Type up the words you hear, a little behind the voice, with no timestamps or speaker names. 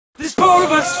four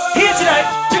of us here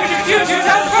tonight to introduce you to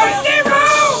the first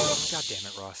Steamroll! God damn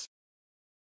it, Ross.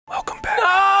 Welcome back.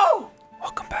 No!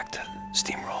 Welcome back to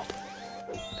Steamrolled.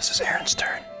 This is Aaron's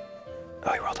turn.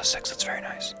 Oh, he rolled a 6. That's very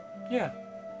nice. Yeah.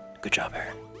 Good job,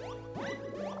 Aaron.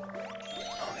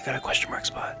 Oh, we got a question mark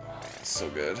spot. So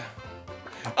good.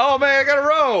 Oh man, I got a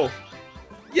row!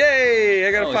 Yay!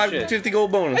 I got a 550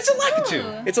 gold bonus. It's a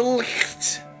Lakitu. It's a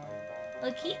Lakitu.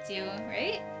 Lakitu,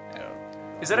 right?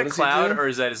 Is that What a does he cloud, do? or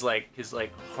is that his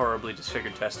horribly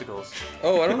disfigured testicles?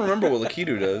 Oh, I don't remember what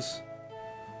Lakitu does.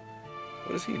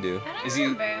 What does he do? I don't Is he-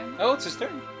 remember. Oh, it's his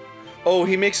turn. Oh,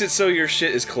 he makes it so your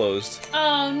shit is closed.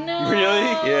 Oh no!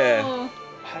 Really? Yeah.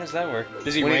 How does that work?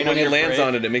 Does he When rain he on your lands parade?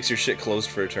 on it, it makes your shit closed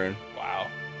for a turn. Wow.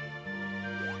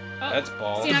 Oh, That's so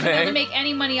balls. you're not gonna be able to Bang. make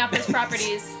any money off his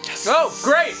properties. Oh,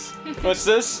 great! What's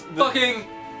this? Fucking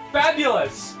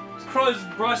fabulous!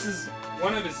 Ross is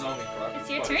one of his only cards. It's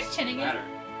your turn, Chinnigan.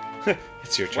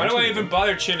 It's your turn. Why do I even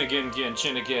bother Chinnigan?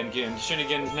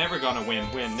 Chinnigan's never gonna win.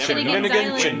 Never Chinnigan's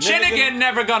gonna Island. Chinnigan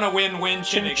never gonna win.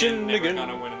 Chinnigan never Chinnigan.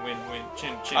 gonna win.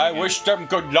 Chinnigan. I wish them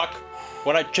good luck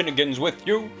when I Chinnigans with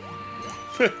you.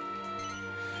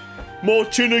 More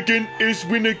Chinnigan is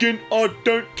Winnigan. I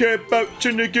don't care about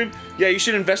Chinnigan. Yeah, you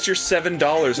should invest your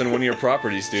 $7 in one of your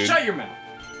properties, dude. Shut your mouth.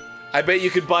 I bet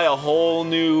you could buy a whole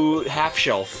new half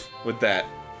shelf with that.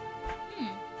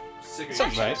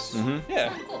 Sounds nice.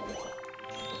 Yeah. Oh, cool.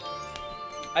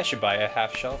 I should buy a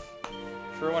half shelf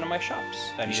for one of my shops.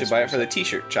 You should buy it for the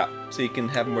t-shirt shop, so you can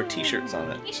have more t-shirts on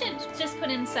it. You should just put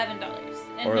in $7.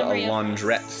 in Or a memory of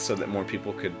laundrette, us. so that more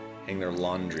people could hang their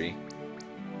laundry.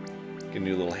 Get a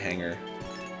new little hanger.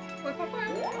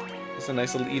 It's a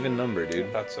nice little even number, I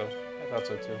dude. thought so. I thought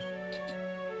so too.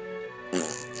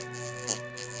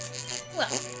 Well,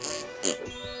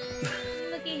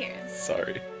 looky here.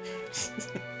 Sorry.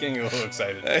 Getting a little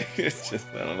excited. It's just,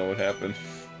 I don't know what happened.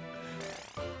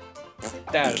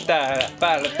 Look at that.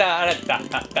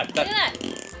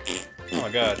 Oh my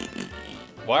god.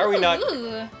 Why are we not?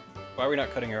 Ooh. Why are we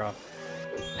not cutting her off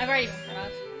I've already been cut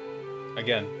off.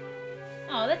 again?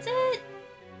 Oh, that's it.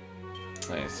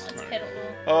 Nice. That's pitiful.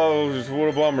 Oh, what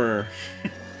a bummer.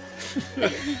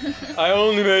 I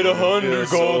only made I 100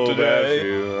 feel gold so bad for today.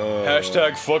 you. Oh.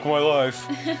 Hashtag fuck my life.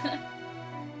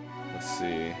 Let's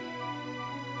see.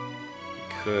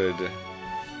 Could.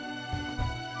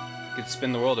 Could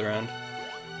spin the world around.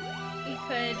 We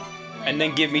could. And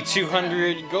then give me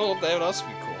 200 gold. That would also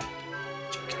be cool.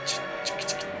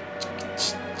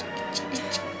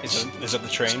 Is that the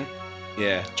train?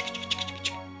 Yeah.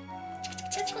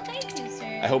 It's Lakitu,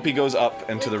 sir. I hope he goes up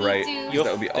and to the right. Lakitu. You'll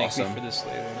That would be thank awesome. me for this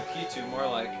later. Lakitu, more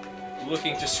like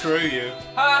looking to screw you. 6.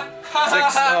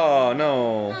 Oh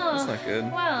no, that's Oh, not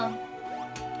good. Well,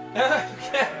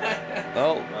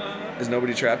 Oh, is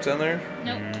nobody trapped down there?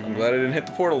 nope. I'm glad I didn't hit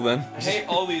the portal then. I hate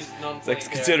all these nonsense. Like,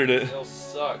 considered it. They'll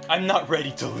suck. I'm not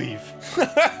ready to leave.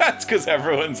 That's because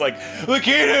everyone's like,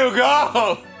 Lakitu,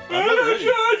 go! I'm not ready.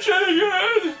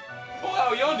 Oh, wow,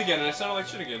 I yawned again and I sounded like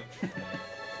shit again.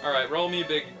 Alright, roll me a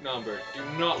big number. Do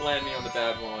not land me on the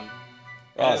bad one.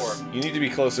 Ross, you need to be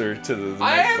closer to the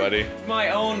I mic, am buddy.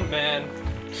 my own man.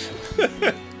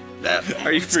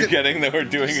 Are you forgetting that we're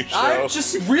doing a show? I'm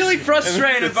just really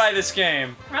frustrated by this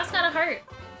game. Ross got a heart.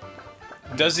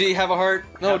 Does he have a heart?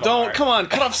 No, don't. Come on,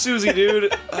 cut off Susie,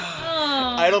 dude.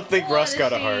 Oh, I don't think Russ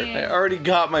got a heart. shame. I already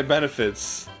got my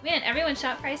benefits. Man, everyone's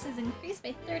shop prices increased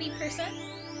by 30%.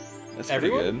 That's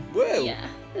Everyone? pretty good. Whoa. Yeah.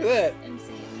 Look at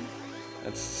Insane.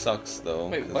 That sucks, though.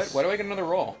 Wait, what? Why do I get another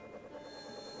roll?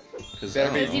 Because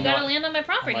Because you gotta land on my Oh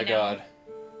property my now. god.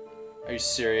 Are you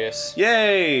serious?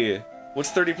 Yay!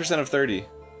 What's 30% of 30?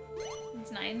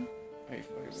 It's 9. Are you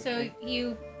fucking So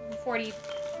you 40.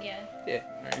 Yeah. Yeah.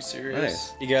 Are you serious?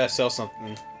 Nice. You gotta sell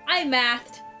something. I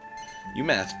mathed. You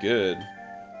math good.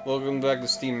 Welcome back to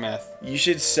Steam Math. You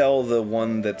should sell the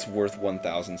one that's worth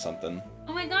 1,000 something.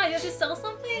 Oh my god, you have to sell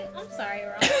something? I'm sorry,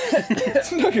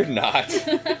 Ross. No, you're not.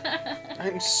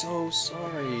 I'm so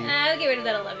sorry. I'll get rid of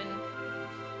that 11.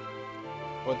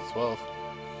 What's 12?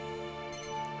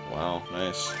 Wow,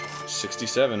 nice.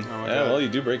 67. Oh my Yeah, God. well, you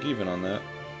do break even on that.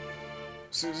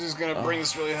 Susie's gonna bring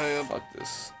this really high up. Fuck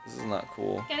this. This is not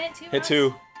cool. Can I hit 2, Hit Ross?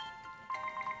 2.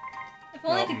 If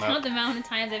only I No, could no. count the amount of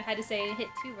times I've had to say hit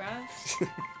 2, Ross.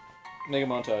 Make a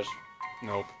montage.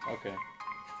 Nope. Okay.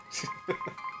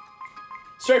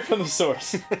 Straight from the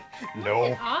source. No.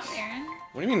 Get off, Aaron.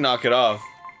 What do you mean knock it off?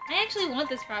 I actually want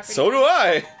this property. So do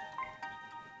I!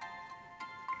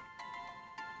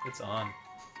 It's on.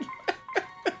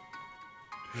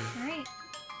 Alright.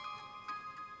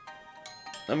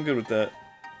 I'm good with that.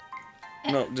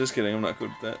 No, just kidding. I'm not good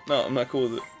with that. No, I'm not cool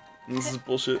with it. This is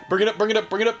bullshit. Bring it up, bring it up,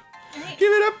 bring it up. Alright.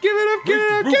 Give it up, give it up, give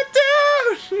it up, get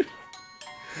down!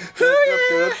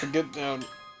 Get down.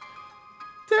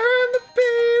 Turn the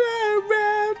beat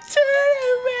around, turn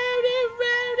it round and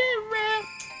round and round.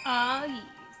 Oh, yes.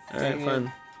 Alright, fun.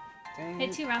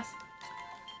 Hit 2, Ross.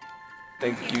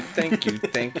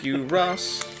 Thank you,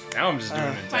 Ross. Now I'm just doing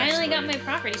it. Finally got my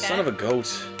property back. Son of a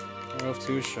goat. I have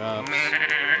 2 shops.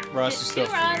 Ross is Hit still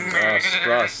 2, Ross.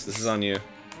 Ross, this is on you.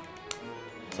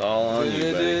 It's all on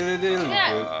you, buddy.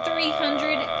 Yeah,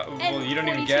 300. Well, you don't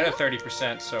even get a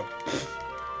 30%, so.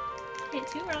 Hit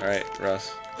 2, Ross. Alright,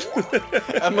 Ross.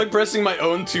 I'm like pressing my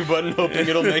own 2 button, hoping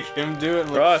it'll make him do it.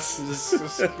 Like, Ross.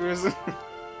 just screws it.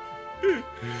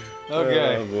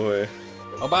 Okay. Oh boy.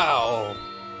 A bow.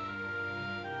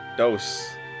 Dose.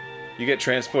 You get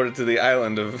transported to the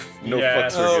island of no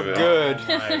Yes. fucks were Oh, given. good.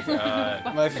 My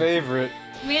God. My favorite.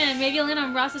 Man, maybe you'll land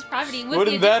on Ross's property with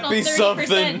Wouldn't the that be additional 30%.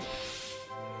 something?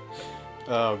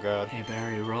 Oh god. Hey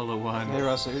Barry, roll a 1. Hey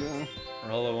Ross, how you doing?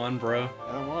 Roll a 1, bro.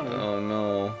 I don't want it. Oh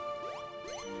no.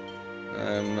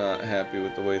 I'm not happy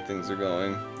with the way things are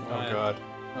going. Oh god.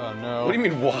 Oh no. What do you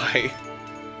mean, why?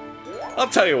 I'll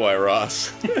tell you why,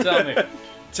 Ross. Tell me.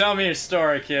 Tell me your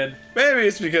story, kid. Maybe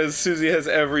it's because Susie has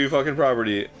every fucking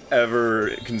property ever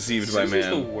conceived by Susie's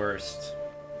man. the worst.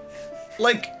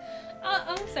 Like, Oh,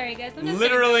 I'm sorry, guys. I'm just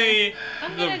Literally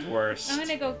I'm the gonna- worst. I'm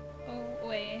gonna go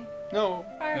away. No.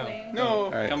 Far No. away. No.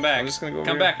 alright, Come back. I'm just gonna go over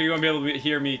Come here. back. Are you gonna be able to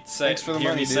hear me say? Thanks for the hear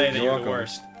money, me say dude. that You're you're welcome. the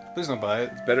worst. Please don't buy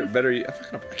it. Better. I'm not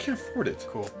gonna. I can't afford it.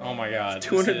 Cool. Oh my God. this is-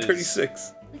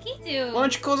 236. Lakitu. Why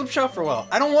don't you close up shop for a while?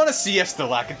 I don't want a siesta,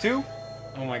 Lakitu.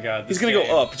 Oh my God. He's this gonna game-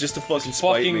 go up just to fucking This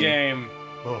spite fucking me. game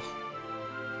Oh.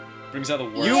 brings out the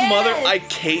worst. You Yes! mother! I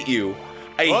hate you.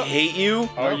 I What? hate you.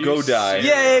 Are you Go die. serious?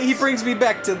 Yay! He brings me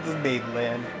back to the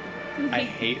mainland. I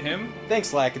hate him.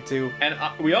 Thanks, Lakitu. And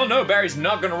we all know Barry's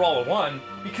not gonna roll a 1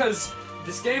 because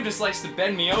this game just likes to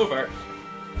bend me over.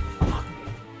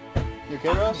 You okay,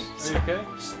 Ross? Are you okay?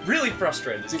 Just really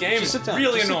frustrated. This game Just is sit down.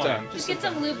 really Just sit annoying. down. Just get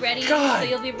some lube ready God so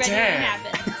you'll be ready damn.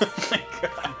 when it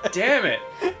happens. Damn it.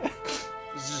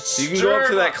 You can go up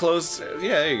to that closed.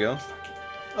 Yeah, there you go.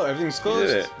 Oh, everything's You closed?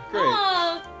 did it. Great.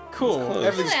 Aw, Cool. closed.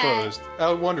 Everything's Look at that. closed.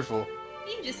 Oh, wonderful.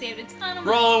 you just saved a ton of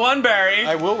money. Roll a 1, Barry.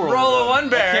 I will roll Roll a a one. 1,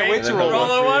 Barry. I can't wait to roll roll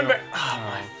one a for 1, you. Barry. Oh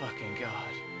my fucking God.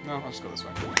 No, I'll just go this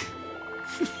way.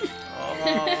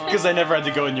 Because I never had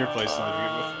to go in your place.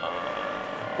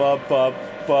 Bub bub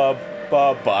bub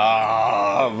bub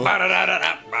bub.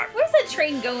 Where's that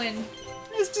train going?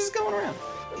 It's just going around.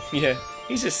 Yeah,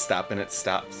 he's just stopping at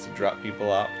stops to drop people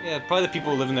off. Yeah, probably the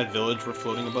people who live in that village were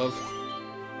floating above.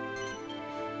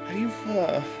 How do you?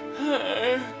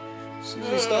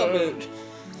 Susie, stop it.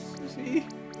 Susie.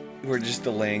 We're just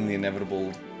delaying the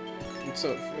inevitable That's how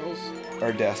it feels.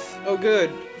 our death. Oh,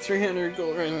 good. 300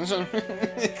 gold rings. Here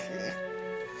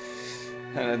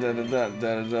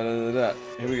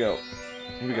we go.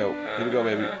 Here we go. Here we go,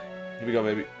 baby. Here we go,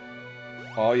 baby.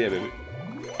 Oh yeah, baby.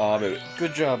 Oh baby.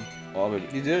 Good job. Oh baby.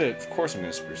 You did it. Of course I'm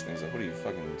gonna spruce things up. What are you,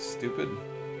 fucking stupid?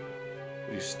 What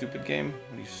are you, stupid game?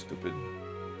 What are you, stupid?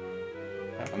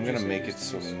 I'm gonna make it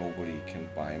so nobody can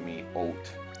buy me oat.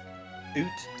 Oot.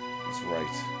 That's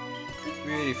right.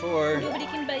 384. Nobody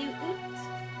can buy you oops.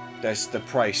 That's the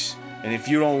price. And if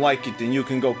you don't like it, then you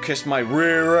can go kiss my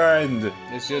rear end.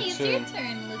 It's your It's your turn.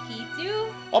 turn,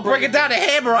 Lakitu. I'll break it down the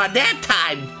hammer on that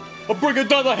time. I'll bring it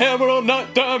down the hammer on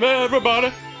that time,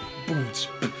 everybody.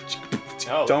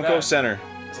 Oh, Don't go center.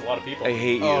 There's a lot of people. I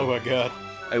hate you. Oh my god.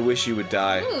 I wish you would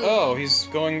die. Ooh. Oh, he's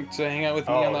going to hang out with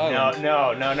me on the no, island.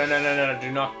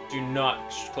 no. Do not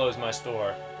close my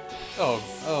store. Oh,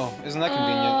 isn't that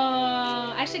convenient?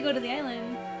 I should go to the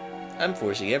island. I'm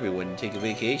forcing everyone to take a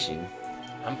vacation.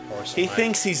 I'm forcing He my-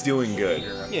 thinks he's doing good.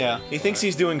 Yeah. He thinks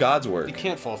he's doing God's You work.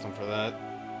 can't fault him for that.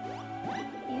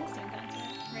 He is doing that,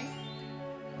 right?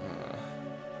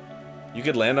 You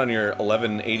could land on your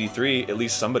 1183. At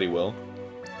least somebody will.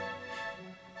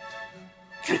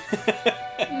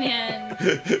 Man.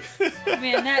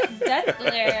 Man, that death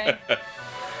glare.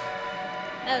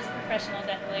 That was a professional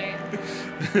death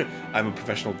glare. I'm a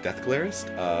professional death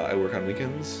glarist. I work on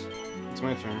weekends. It's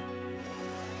my turn.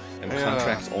 And Yeah.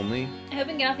 contracts only. I hope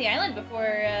we can get off the island before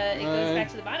it goes back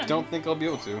to the bottom. Don't think I'll be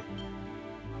able to.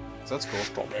 So that's cool.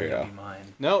 Stop That'd here. be mine.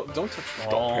 No, don't touch me.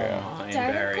 Oh, here. mine,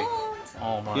 Dark Barry. gold.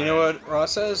 Oh, mine. You know what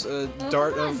Ross says? A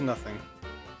dart fun. of nothing.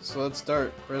 So let's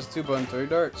dart. Press 2 button, throw your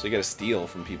dart. So you gotta steal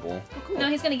from people. Oh, cool. No,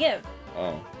 he's gonna give.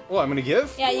 Oh. Oh, I'm gonna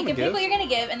give? Yeah, I'm you gonna can pick give. what you're gonna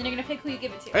give, and then you're gonna pick who you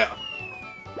give it to. Yeah.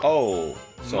 Oh.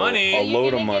 So Money. a You're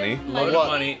load of gonna money. give Load What?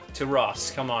 of money to Ross.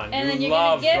 Come on. And you then you're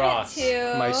love gonna give Ross.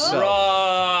 it to Myself.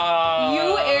 Ross.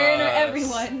 you, Aaron, or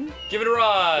everyone. Give it to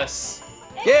Ross.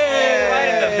 Yay!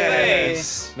 Right in the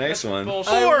face. Nice one.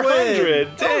 Bullshit.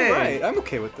 400. Dang. Alright, I'm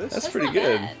okay with this. That's That's pretty not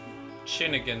good. bad.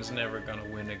 Shinnigan's never gonna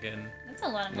win again. That's a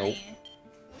lot of Nope. money.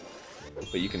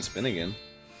 But you can spin again.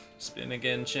 Spin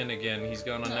again, chin again. He's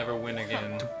gonna never win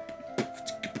again.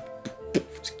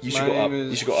 You should My go up. name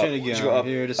You is should go up. You Shinnigan, should go up.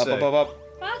 here to Up, say. up, up, up.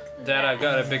 Fuck Dad, I've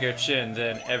got a that. bigger chin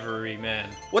than every man.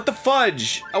 What the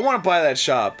fudge? I want to buy that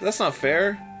shop. That's not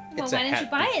fair. Well, It's a why didn't you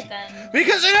hat buy booty. it then?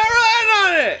 Because I never land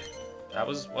on it! That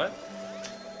was what?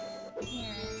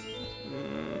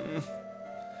 Here.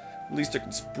 At least I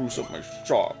can spruce up my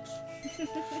shops.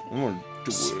 I'm gonna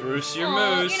do it. Spruce your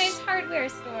Aw, moose. your nice hardware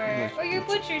store, or your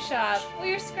butcher shop, or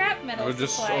your scrap metal I'll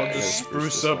just supplier.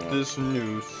 spruce up this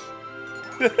noose.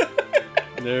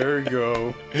 There we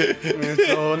go.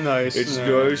 It's all nice. It's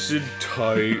now. nice and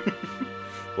tight.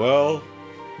 Well,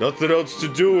 nothing else to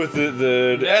do with it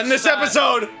then. Next End this time.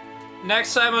 episode!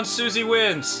 Next time on Susie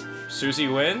Wins. Susie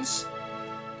wins?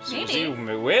 Maybe. Susie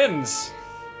wins.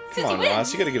 Come on,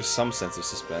 Ross, you gotta give some sense of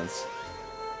suspense.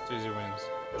 Susie wins.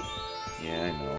 Yeah, I know.